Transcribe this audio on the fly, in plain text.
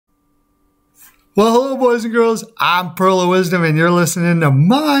Well, hello, boys and girls. I'm Pearl of Wisdom, and you're listening to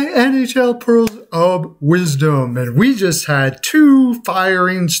my NHL Pearls of Wisdom. And we just had three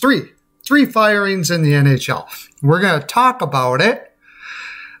firings in the NHL. We're going to talk about it.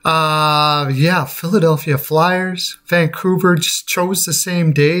 Philadelphia Flyers, Vancouver just chose the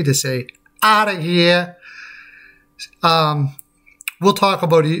same day to say, out of here. We'll talk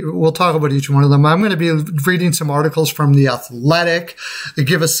about each one of them. I'm going to be reading some articles from The Athletic to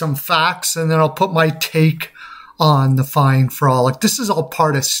give us some facts, and then I'll put my take on the fine Frolic. This is all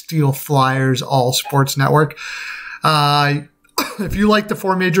part of Steel Flyers All Sports Network. If you like the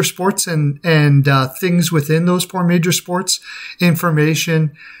four major sports and things within those four major sports,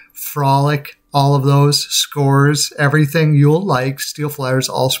 information, Frolic, all of those, scores, everything you'll like, Steel Flyers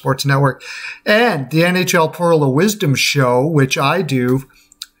All Sports Network. And the NHL Pearl of Wisdom show, which I do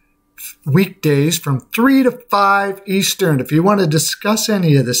weekdays from 3 to 5 Eastern. If you want to discuss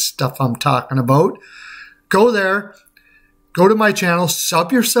any of this stuff I'm talking about, go there, go to my channel,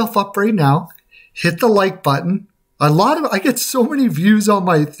 sub yourself up right now, hit the like button. I get so many views on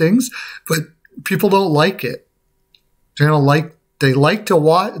my things, but people don't like it. They don't like to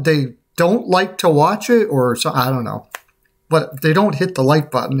watch it, or so, I don't know. But they don't hit the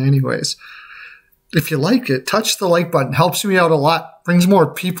like button anyways. If you like it, touch the like button. Helps me out a lot. Brings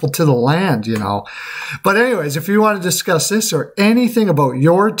more people to the land, you know. But anyways, if you want to discuss this or anything about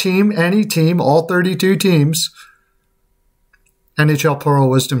your team, any team, all 32 teams, NHL Pearl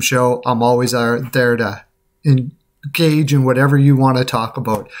Wisdom Show, I'm always there to engage in whatever you want to talk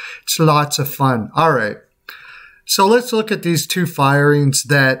about. It's lots of fun. All right. So let's look at these two firings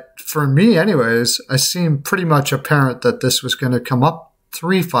that, for me anyways, I seem pretty much apparent that this was going to come up.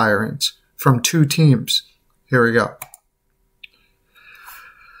 3 firings from 2 teams. Here we go.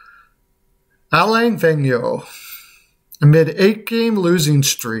 Alain Vaigneault, amid 8-game losing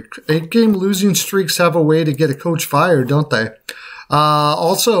streak. 8-game losing streaks have a way to get a coach fired, don't they?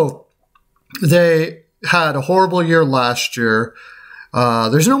 Also, they had a horrible year last year.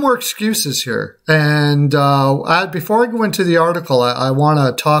 There's no more excuses here. And before I go into the article, I want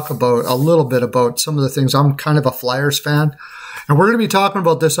to talk about a little bit about some of the things. I'm kind of a Flyers fan, and we're going to be talking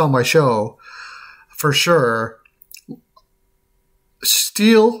about this on my show for sure.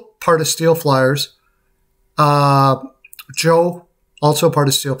 Part of Steel Flyers. Joe, also part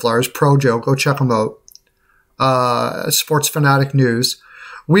of Steel Flyers. Pro Joe, go check him out. Sports Fanatic News.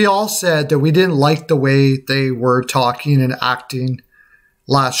 We all said that we didn't like the way they were talking and acting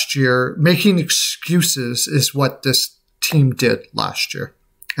last year. Making excuses is what this team did last year.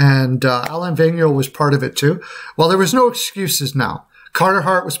 And Alain Vaigneault was part of it too. Well, there was no excuses now. Carter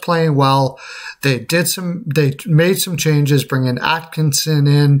Hart was playing well. They made some changes, bringing Atkinson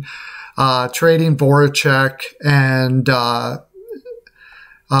in, trading Voracek, and I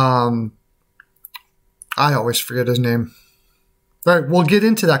always forget his name. All right, we'll get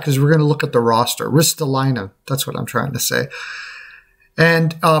into that because we're going to look at the roster. Ristolainen, that's what I'm trying to say.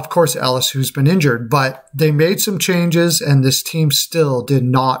 And, of course, Ellis, who's been injured. But they made some changes, and this team still did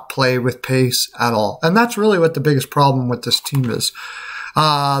not play with pace at all. And that's really what the biggest problem with this team is.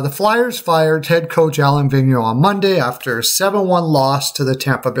 The Flyers fired head coach Alain Vaigneault on Monday after a 7-1 loss to the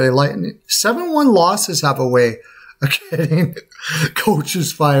Tampa Bay Lightning. 7-1 losses have a way of getting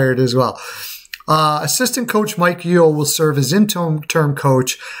coaches fired as well. Assistant coach Mike Vaigneault will serve as interim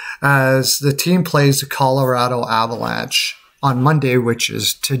coach as the team plays the Colorado Avalanche on Monday, which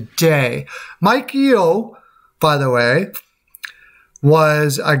is today. Mike Vaigneault, by the way,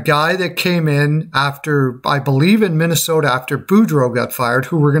 was a guy that came in after, I believe in Minnesota, after Boudreau got fired,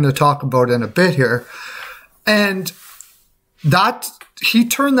 who we're going to talk about in a bit here. And he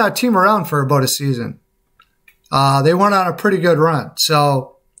turned that team around for about a season. They went on a pretty good run.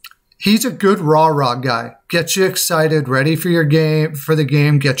 So he's a good rah-rah guy. Gets you excited, ready for the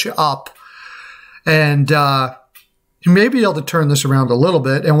game, get you up. And he may be able to turn this around a little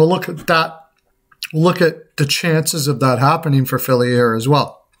bit, and we'll look at that. We'll look at the chances of that happening for Philly here as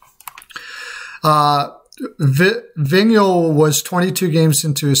well. Vaigneault was 22 games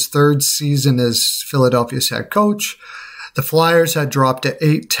into his 3rd season as Philadelphia's head coach. The Flyers had dropped to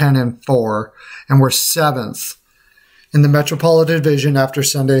 8-10-4 and were 7th in the Metropolitan Division after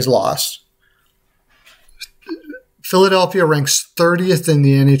Sunday's loss. Philadelphia ranks 30th in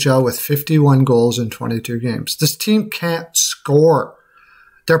the NHL with 51 goals in 22 games. This team can't score.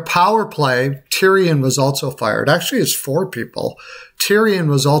 Their power play, Tyrion was also fired. Actually, it's 4 people. Tyrion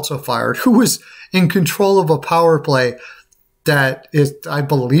was also fired, who was in control of a power play that is, I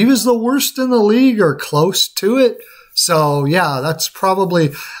believe, is the worst in the league or close to it. So, yeah, that's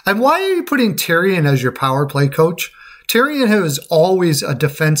probably... And why are you putting Tyrion as your power play coach? Tyrion was always a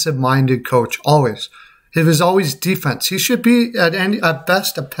defensive-minded coach, always. He was always defense. He should be, at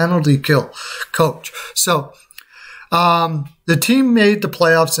best, a penalty kill coach. So the team made the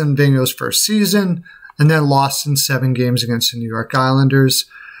playoffs in Vaigneault's first season and then lost in 7 games against the New York Islanders.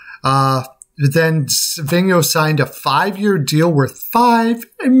 Then Vaigneault signed a 5-year deal worth $5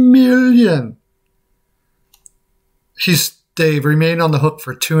 million. They remain on the hook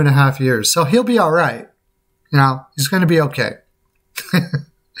for 2.5 years, so he'll be all right. He's going to be okay.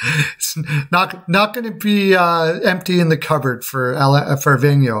 It's not going to be empty in the cupboard for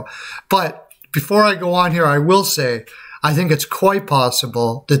Vaigneault. But before I go on here, I will say I think it's quite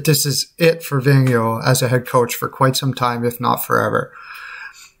possible that this is it for Vaigneault as a head coach for quite some time, if not forever.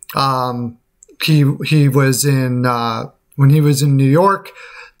 He was in when he was in New York,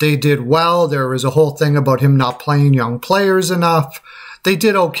 they did well. There was a whole thing about him not playing young players enough. They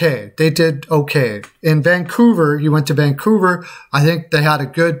did okay. In Vancouver, he went to Vancouver. I think they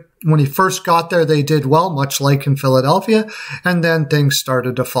had when he first got there, they did well, much like in Philadelphia. And then things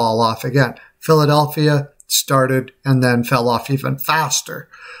started to fall off again. Philadelphia started and then fell off even faster.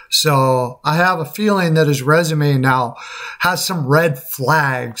 So I have a feeling that his resume now has some red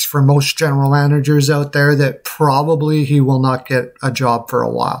flags for most general managers out there that probably he will not get a job for a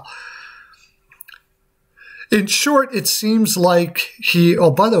while. In short, it seems like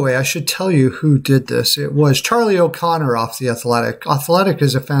by the way, I should tell you who did this. It was Charlie O'Connor off The Athletic. Athletic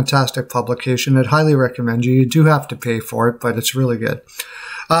is a fantastic publication. I'd highly recommend you. You do have to pay for it, but it's really good.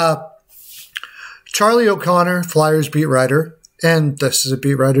 Charlie O'Connor, Flyers beat writer, and this is a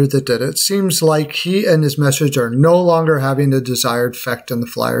beat writer that did it. Seems like he and his message are no longer having the desired effect in the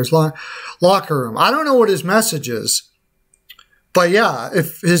Flyers locker room. I don't know what his message is. But yeah,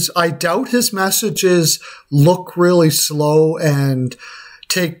 I doubt his messages look really slow and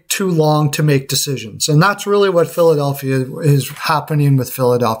take too long to make decisions. And that's really what Philadelphia is happening with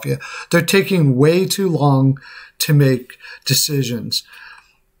Philadelphia. They're taking way too long to make decisions.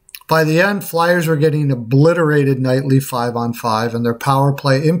 By the end, Flyers were getting obliterated nightly 5-on-5, and their power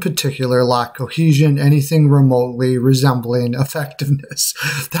play in particular lacked cohesion, anything remotely resembling effectiveness.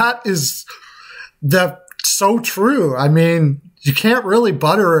 That's so true. I mean, you can't really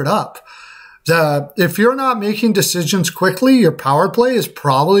butter it up. If you're not making decisions quickly, your power play is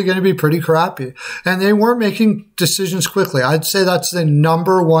probably going to be pretty crappy. And they weren't making decisions quickly. I'd say that's the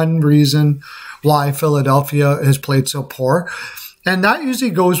number one reason why Philadelphia has played so poor. And that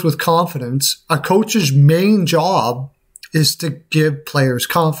usually goes with confidence. A coach's main job is to give players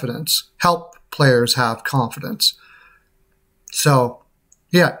confidence, help players have confidence. So,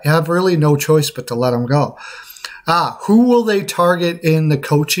 yeah, you have really no choice but to let them go. Who will they target in the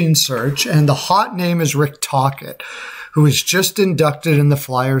coaching search? And the hot name is Rick Tocchet, who is just inducted in the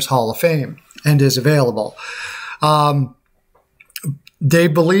Flyers Hall of Fame and is available. He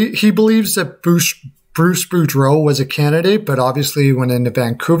believes that Bruce Boudreau was a candidate, but obviously he went into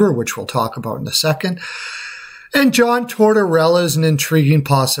Vancouver, which we'll talk about in a second. And John Tortorella is an intriguing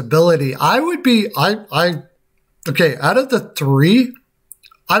possibility. Okay, out of the 3,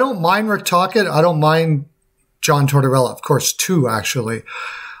 I don't mind Rick Tocchet. I don't mind John Tortorella, of course, 2 actually.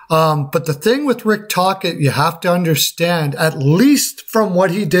 But the thing with Rick Tocchet, you have to understand, at least from what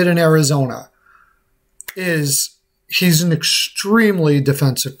he did in Arizona, is he's an extremely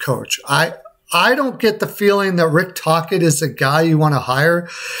defensive coach. I don't get the feeling that Rick Tocchet is the guy you want to hire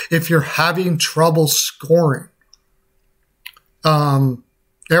if you're having trouble scoring.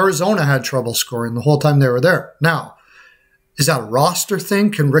 Arizona had trouble scoring the whole time they were there. Now, is that a roster thing?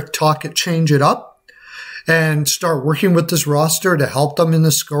 Can Rick Tocchet change it up and start working with this roster to help them in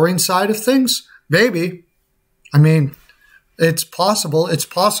the scoring side of things? Maybe. I mean, it's possible. It's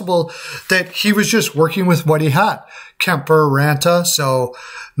possible that he was just working with what he had. Kemper, Ranta, so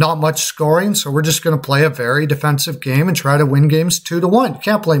not much scoring. So we're just going to play a very defensive game and try to win games 2-1. You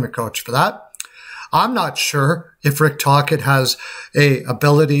can't blame a coach for that. I'm not sure if Rick Tocchet has a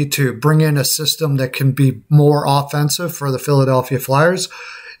ability to bring in a system that can be more offensive for the Philadelphia Flyers.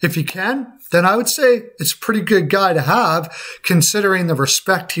 If he can, then I would say it's a pretty good guy to have, considering the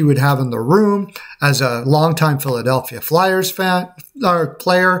respect he would have in the room as a longtime Philadelphia Flyers fan or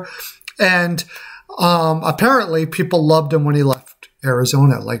player. And apparently people loved him when he left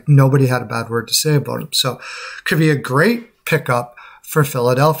Arizona. Like, nobody had a bad word to say about him. So could be a great pickup for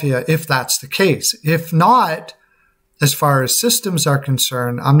Philadelphia if that's the case. If not, as far as systems are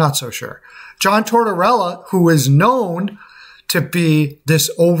concerned, I'm not so sure. John Tortorella, who is known to be this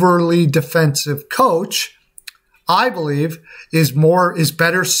overly defensive coach, I believe is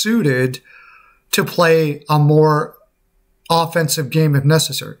better suited to play a more offensive game if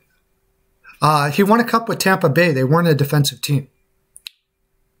necessary. He won a cup with Tampa Bay. They weren't a defensive team.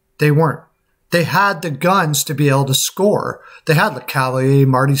 They weren't. They had the guns to be able to score. They had LeCavalier,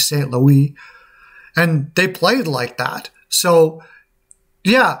 Marty St. Louis, and they played like that. So,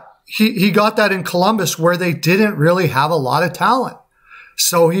 yeah, he got that in Columbus where they didn't really have a lot of talent.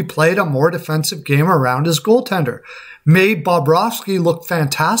 So he played a more defensive game around his goaltender. Made Bobrovsky look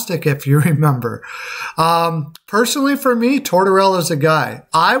fantastic, if you remember. Personally, for me, Tortorella's a guy.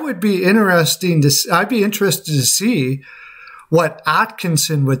 I'd be interested to see what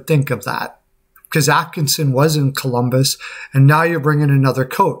Atkinson would think of that, because Atkinson was in Columbus, and now you're bringing another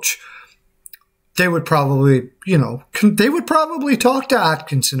coach. They would probably, talk to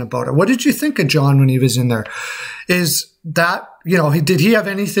Atkinson about it. What did you think of John when he was in there? Is that, did he have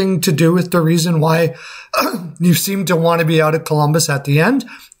anything to do with the reason why you seem to want to be out of Columbus at the end?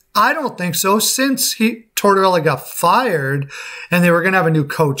 I don't think so. Since Tortorella got fired and they were going to have a new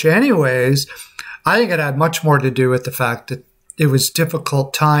coach anyways, I think it had much more to do with the fact that it was a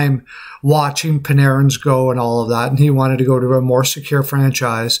difficult time watching Panarins go and all of that. And he wanted to go to a more secure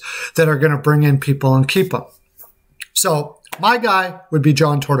franchise that are going to bring in people and keep them. So my guy would be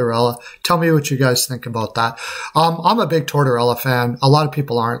John Tortorella. Tell me what you guys think about that. I'm a big Tortorella fan. A lot of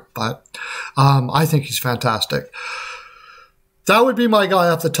people aren't, but I think he's fantastic. That would be my guy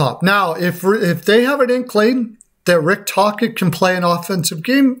off the top. Now, if they have an inkling that Rick Tocchet can play an offensive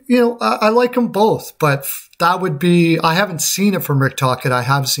game, I like them both, but that would be, I haven't seen it from Rick Tocchet. I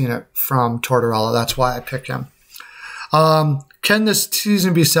have seen it from Tortorella. That's why I pick him. Can this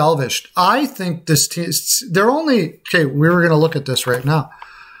season be salvaged? I think this team, we were going to look at this right now.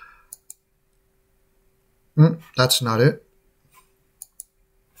 That's not it.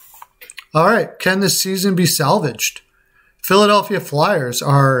 All right. Can this season be salvaged? Philadelphia Flyers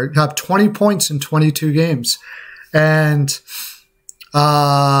have 20 points in 22 games. And, they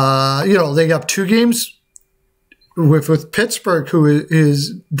have 2 games with Pittsburgh,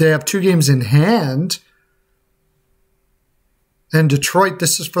 they have 2 games in hand. And Detroit,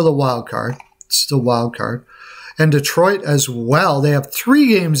 this is for the wild card. It's the wild card. And Detroit as well, they have 3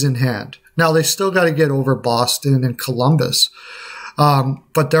 games in hand. Now, they still got to get over Boston and Columbus.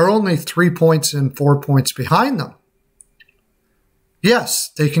 But they're only 3 points and 4 points behind them.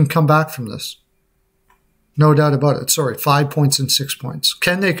 Yes, they can come back from this. No doubt about it. 5 points and 6 points.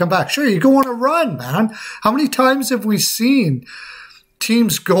 Can they come back? Sure, you go on a run, man. How many times have we seen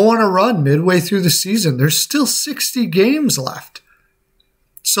teams go on a run midway through the season? There's still 60 games left.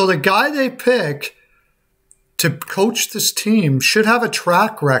 So the guy they pick to coach this team should have a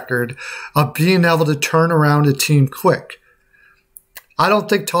track record of being able to turn around a team quick. I don't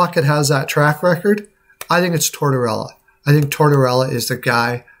think Tocchet has that track record. I think it's Tortorella. I think Tortorella is the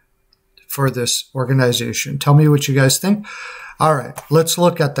guy for this organization. Tell me what you guys think. All right, let's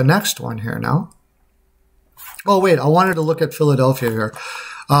look at the next one here now. Oh, wait, I wanted to look at Philadelphia here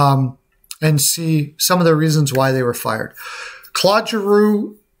and see some of the reasons why they were fired. Claude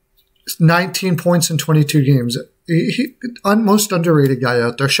Giroux, 19 points in 22 games. He most underrated guy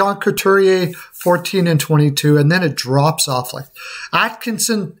out there. Sean Couturier, 14 and 22, and then it drops off. Like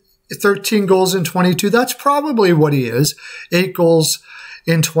Atkinson, 13 goals in 22. That's probably what he is. 8 goals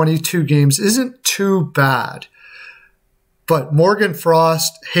in 22 games isn't too bad. But Morgan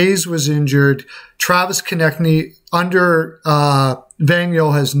Frost, Hayes was injured. Travis Konechny under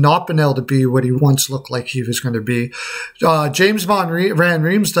Vaigneault has not been able to be what he once looked like he was going to be. James Van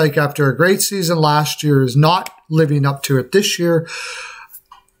Riemsdyk, after a great season last year, is not living up to it this year.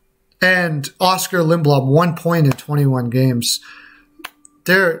 And Oscar Lindblom, 1 point in 21 games.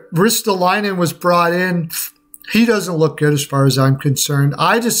 Ristolainen was brought in. He doesn't look good as far as I'm concerned.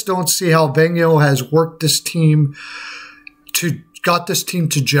 I just don't see how Vaigneault has worked this team got this team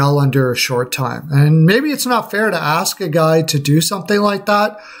to gel under a short time. And maybe it's not fair to ask a guy to do something like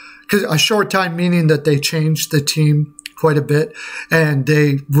that, because a short time meaning that they changed the team quite a bit and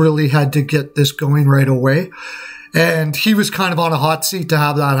they really had to get this going right away. And he was kind of on a hot seat to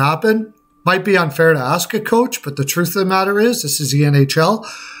have that happen. Might be unfair to ask a coach, but the truth of the matter is this is the NHL.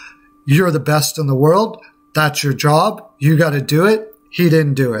 You're the best in the world. That's your job. You got to do it. He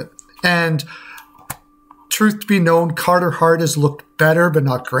didn't do it. And truth be known, Carter Hart has looked better, but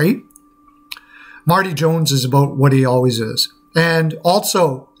not great. Marty Jones is about what he always is. And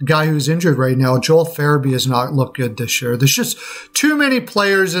also, the guy who's injured right now, Joel Farabee, has not looked good this year. There's just too many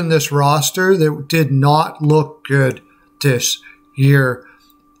players in this roster that did not look good this year.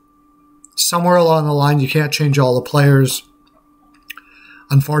 Somewhere along the line, you can't change all the players.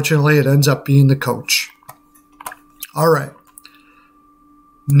 Unfortunately, it ends up being the coach. All right.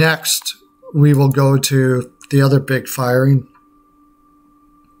 Next, we will go to the other big firing.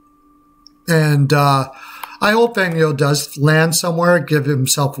 And I hope Vaigneault does land somewhere, give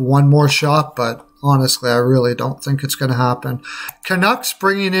himself one more shot, but honestly, I really don't think it's going to happen. Canucks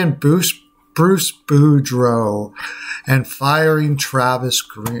bringing in Bruce Boudreau and firing Travis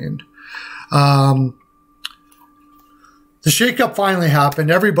Green. The shakeup finally happened.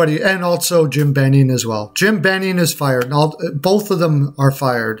 Everybody, and also Jim Benning as well. Jim Benning is fired. Both of them are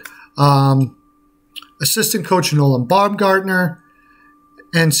fired. Assistant coach Nolan Baumgartner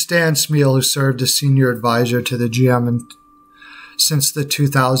and Stan Smeel, who served as senior advisor to the GM since the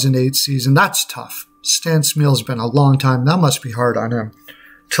 2008 season. That's tough. Stan Smeal's been a long time. That must be hard on him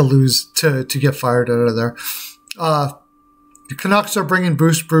to get fired out of there. The Canucks are bringing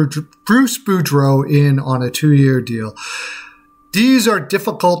Bruce Boudreau in on a 2-year deal. These are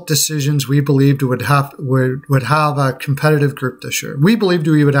difficult decisions we believed would have a competitive group this year. We believed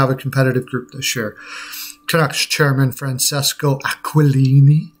we would have a competitive group this year. Canucks chairman Francesco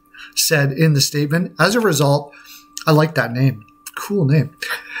Aquilini said in the statement, as a result, I like that name. Cool name.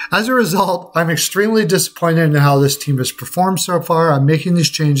 As a result, I'm extremely disappointed in how this team has performed so far. I'm making these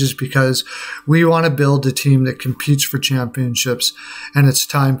changes because we want to build a team that competes for championships, and it's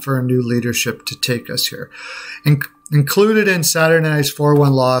time for a new leadership to take us here. Included in Saturday night's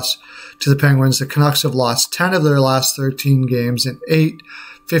 4-1 loss to the Penguins, the Canucks have lost 10 of their last 13 games and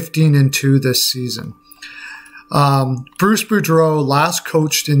 15-2 this season. Bruce Boudreau last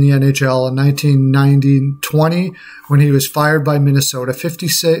coached in the NHL in 1919-20 when he was fired by Minnesota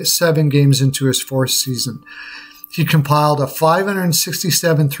 57 games into his 4th season. He compiled a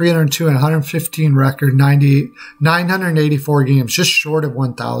 567, 302, and 115 record, 984 games, just short of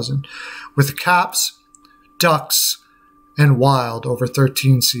 1,000, with the Caps, Ducks, and Wild over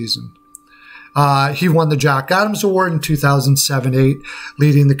 13 seasons. He won the Jack Adams Award in 2007-8,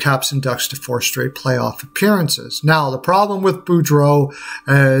 leading the Caps and Ducks to 4 straight playoff appearances. Now, the problem with Boudreau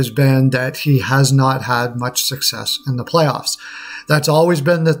has been that he has not had much success in the playoffs. That's always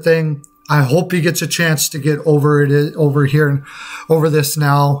been the thing. I hope he gets a chance to get over this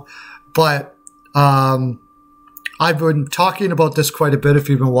now. But I've been talking about this quite a bit if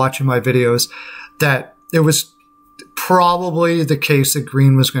you've been watching my videos, that it was probably the case that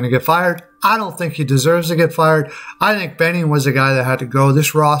Green was going to get fired. I don't think he deserves to get fired. I think Benning was a guy that had to go.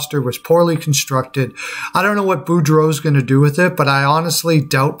 This roster was poorly constructed. I don't know what Boudreau's going to do with it, but I honestly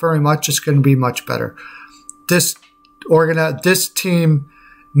doubt very much it's going to be much better. This team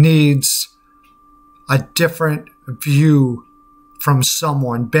needs a different view from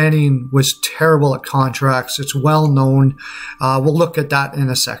someone. Benning was terrible at contracts. It's well known. We'll look at that in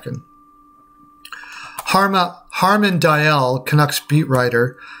a second. Harman Dayal, Canucks beat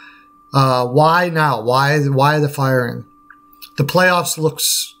writer. Why now? Why the firing? The playoffs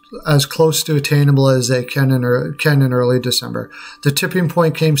looks as close to attainable as they can in early December. The tipping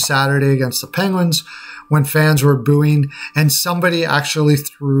point came Saturday against the Penguins when fans were booing and somebody actually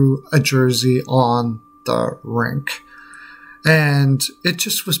threw a jersey on the rink. And it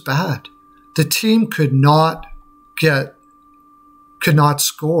just was bad. The team could not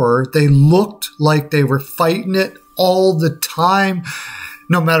score. They looked like they were fighting it all the time.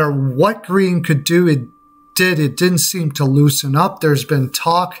 No matter what Green could do, it didn't seem to loosen up. There's been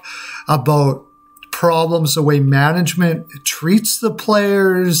talk about problems the way management treats the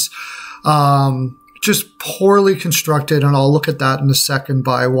players, just poorly constructed. And I'll look at that in a second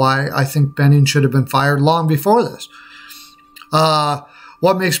by why I think Benning should have been fired long before this.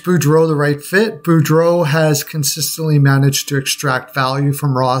 What makes Boudreau the right fit? Boudreau has consistently managed to extract value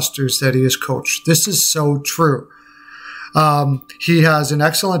from rosters that he has coached. This is so true. He has an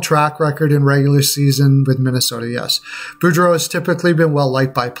excellent track record in regular season with Minnesota, yes. Boudreau has typically been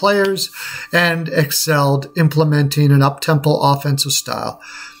well-liked by players and excelled implementing an up-tempo offensive style.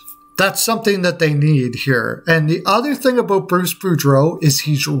 That's something that they need here. And the other thing about Bruce Boudreau is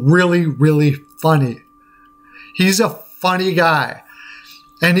he's really, really funny. He's a funny guy.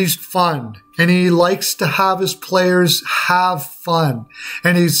 And he's fun. And he likes to have his players have fun.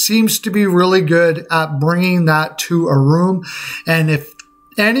 And he seems to be really good at bringing that to a room. And if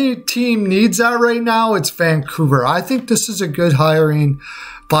any team needs that right now, it's Vancouver. I think this is a good hiring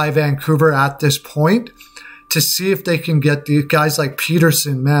by Vancouver at this point to see if they can get the guys like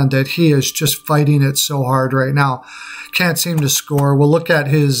Peterson, man, that he is just fighting it so hard right now. Can't seem to score. We'll look at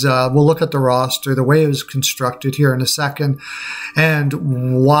we'll look at the roster, the way it was constructed here in a second,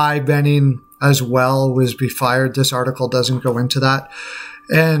 and why Benning as well was be fired. This article doesn't go into that.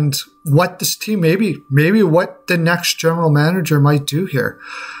 And what this team, maybe what the next general manager might do here.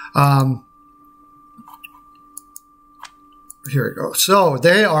 Here we go. So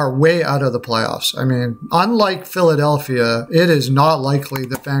they are way out of the playoffs. I mean, unlike Philadelphia, it is not likely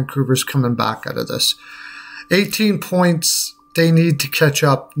that Vancouver's coming back out of this. 18 points. They need to catch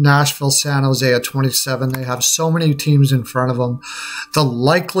up. Nashville, San Jose at 27. They have so many teams in front of them. The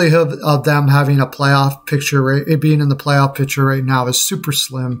likelihood of them having a playoff picture, being in the playoff picture right now, is super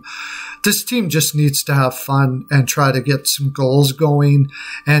slim. This team just needs to have fun and try to get some goals going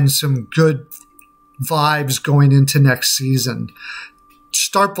and some good vibes going into next season.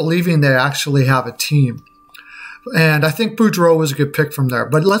 Start believing they actually have a team. And I think Boudreau was a good pick from there.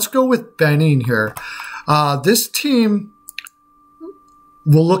 But let's go with Benning here. This team...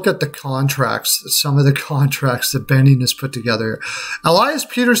 We'll look at the contracts, some of the contracts that Benning has put together. Elias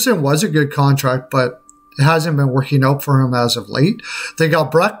Peterson was a good contract, but it hasn't been working out for him as of late. They got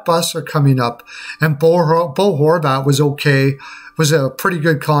Brett Busser coming up, and Bo Horvat was okay, was a pretty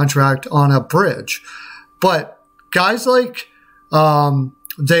good contract on a bridge. But guys like, he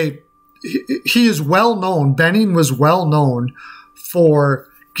is well known, Benning was well known for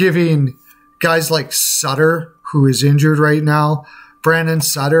giving guys like Sutter, who is injured right now, Brandon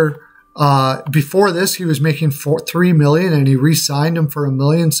Sutter, before this, he was making $3 million, and he re-signed him for $1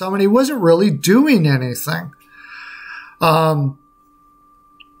 million. So, he wasn't really doing anything. I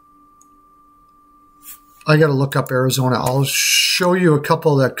got to look up Arizona. I'll show you a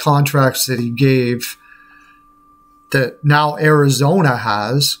couple of the contracts that he gave that now Arizona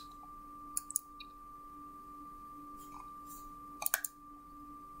has.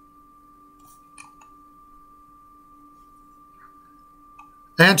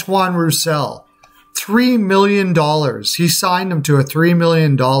 Antoine Roussel, $3 million. He signed him to a $3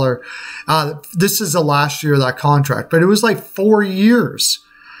 million. This is the last year of that contract, but it was like 4 years.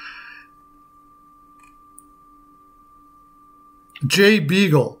 Jay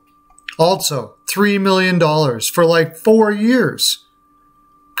Beagle, also $3 million for like 4 years.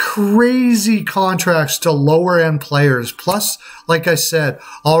 Crazy contracts to lower end players. Plus, like I said,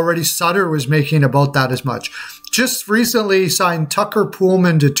 already Sutter was making about that as much. Just recently signed Tucker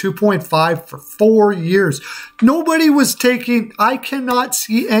Poolman to 2.5 for 4 years. Nobody was taking, I cannot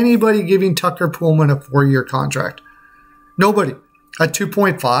see anybody giving Tucker Poolman a 4-year contract. Nobody. At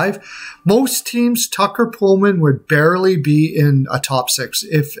 2.5, most teams, Tucker Poolman would barely be in a top 6,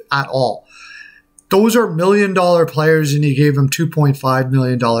 if at all. Those are $1 million players, and he gave them $2.5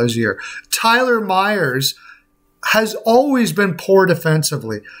 million a year. Tyler Myers has always been poor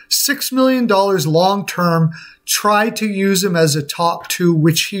defensively. $6 million long-term, tried to use him as a top 2,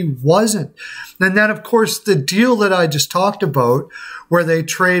 which he wasn't. And then, of course, the deal that I just talked about, where they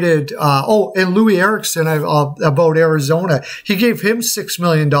traded, and Louis Eriksson about Arizona, he gave him $6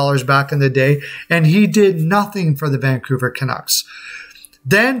 million back in the day, and he did nothing for the Vancouver Canucks.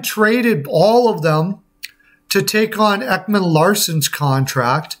 Then traded all of them to take on Ekman Larsson's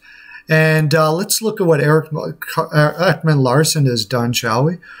contract. And let's look at what Ekman Larsson has done, shall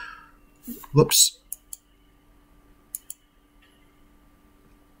we? Whoops.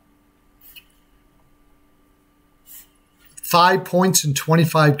 Five points in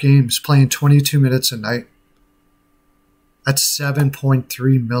 25 games, playing 22 minutes a night. That's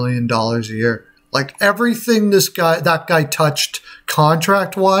 $7.3 million a year. Like everything that guy touched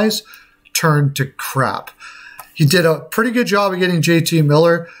contract-wise turned to crap. He did a pretty good job of getting JT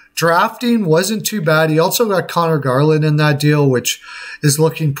Miller. Drafting wasn't too bad. He also got Connor Garland in that deal, which is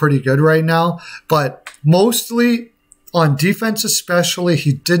looking pretty good right now. But mostly on defense especially,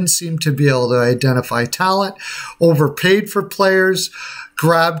 he didn't seem to be able to identify talent, overpaid for players,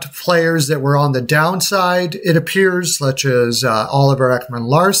 grabbed players that were on the downside, it appears, such as Oliver Ekman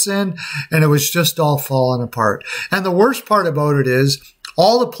Larsson, and it was just all falling apart. And the worst part about it is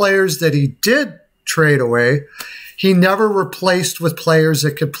all the players that he did trade away, he never replaced with players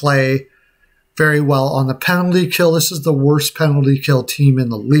that could play very well on the penalty kill. This is the worst penalty kill team in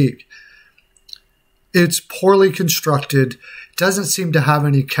the league. It's poorly constructed. Doesn't seem to have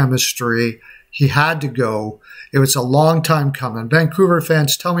any chemistry. He had to go. It was a long time coming. Vancouver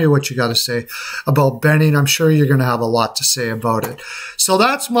fans, tell me what you got to say about Benning. I'm sure you're going to have a lot to say about it. So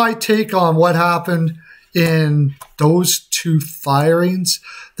that's my take on what happened in those two firings.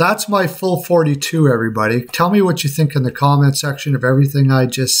 That's my full 42, everybody. Tell me what you think in the comment section of everything I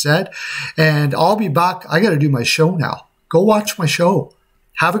just said. And I'll be back. I got to do my show now. Go watch my show.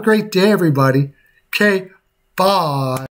 Have a great day, everybody. Okay, bye.